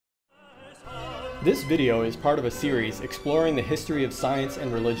This video is part of a series exploring the history of science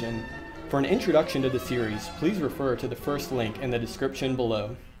and religion. For an introduction to the series, please refer to the first link in the description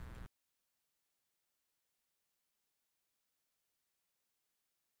below.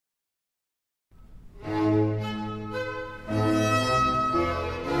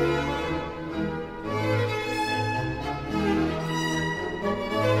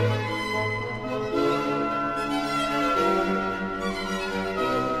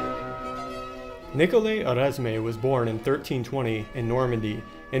 Nicole Oresme was born in 1320 in Normandy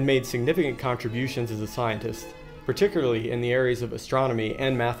and made significant contributions as a scientist, particularly in the areas of astronomy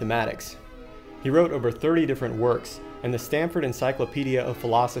and mathematics. He wrote over 30 different works, and the Stanford Encyclopedia of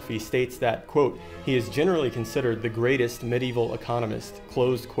Philosophy states that, quote, he is generally considered the greatest medieval economist,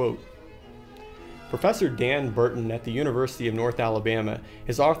 closed quote. Professor Dan Burton at the University of North Alabama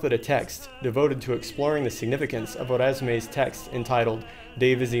has authored a text devoted to exploring the significance of Oresme's text entitled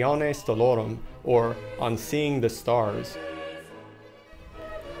De Visione Stellorum, or On Seeing the Stars.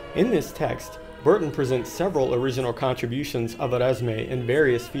 In this text, Burton presents several original contributions of Oresme in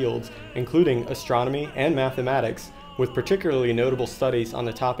various fields, including astronomy and mathematics, with particularly notable studies on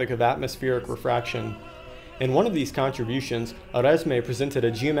the topic of atmospheric refraction. In one of these contributions, Oresme presented a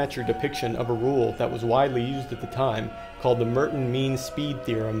geometric depiction of a rule that was widely used at the time, called the Merton mean speed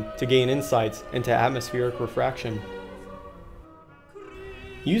theorem, to gain insights into atmospheric refraction.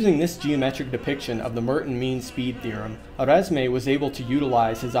 Using this geometric depiction of the Merton mean speed theorem, Oresme was able to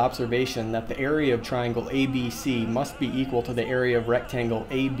utilize his observation that the area of triangle ABC must be equal to the area of rectangle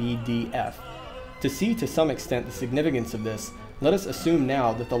ABDF. To see to some extent the significance of this, let us assume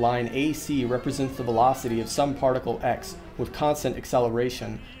now that the line AC represents the velocity of some particle x with constant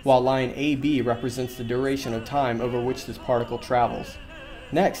acceleration, while line AB represents the duration of time over which this particle travels.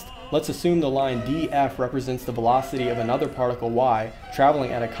 Next, let's assume the line DF represents the velocity of another particle y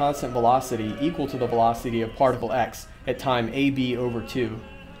traveling at a constant velocity equal to the velocity of particle x at time AB over 2.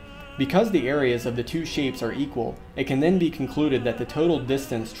 Because the areas of the two shapes are equal, it can then be concluded that the total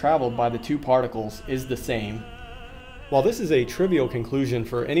distance traveled by the two particles is the same. While this is a trivial conclusion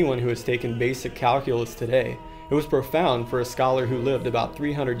for anyone who has taken basic calculus today, it was profound for a scholar who lived about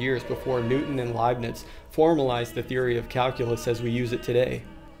 300 years before Newton and Leibniz formalized the theory of calculus as we use it today.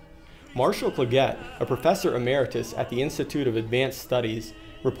 Marshall Clagett, a professor emeritus at the Institute of Advanced Studies,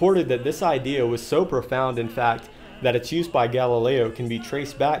 reported that this idea was so profound, in fact, that its use by Galileo can be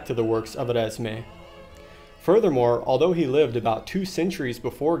traced back to the works of Oresme. Furthermore, although he lived about 2 centuries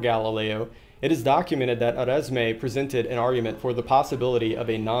before Galileo, it is documented that Oresme presented an argument for the possibility of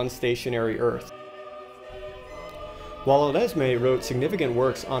a non-stationary Earth. While Oresme wrote significant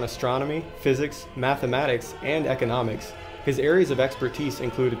works on astronomy, physics, mathematics, and economics, his areas of expertise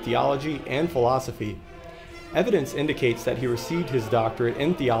included theology and philosophy. Evidence indicates that he received his doctorate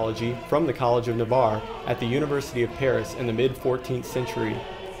in theology from the College of Navarre at the University of Paris in the mid-14th century.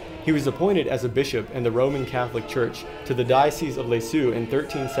 He was appointed as a bishop in the Roman Catholic Church to the Diocese of Lisieux in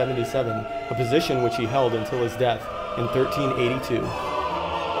 1377, a position which he held until his death in 1382.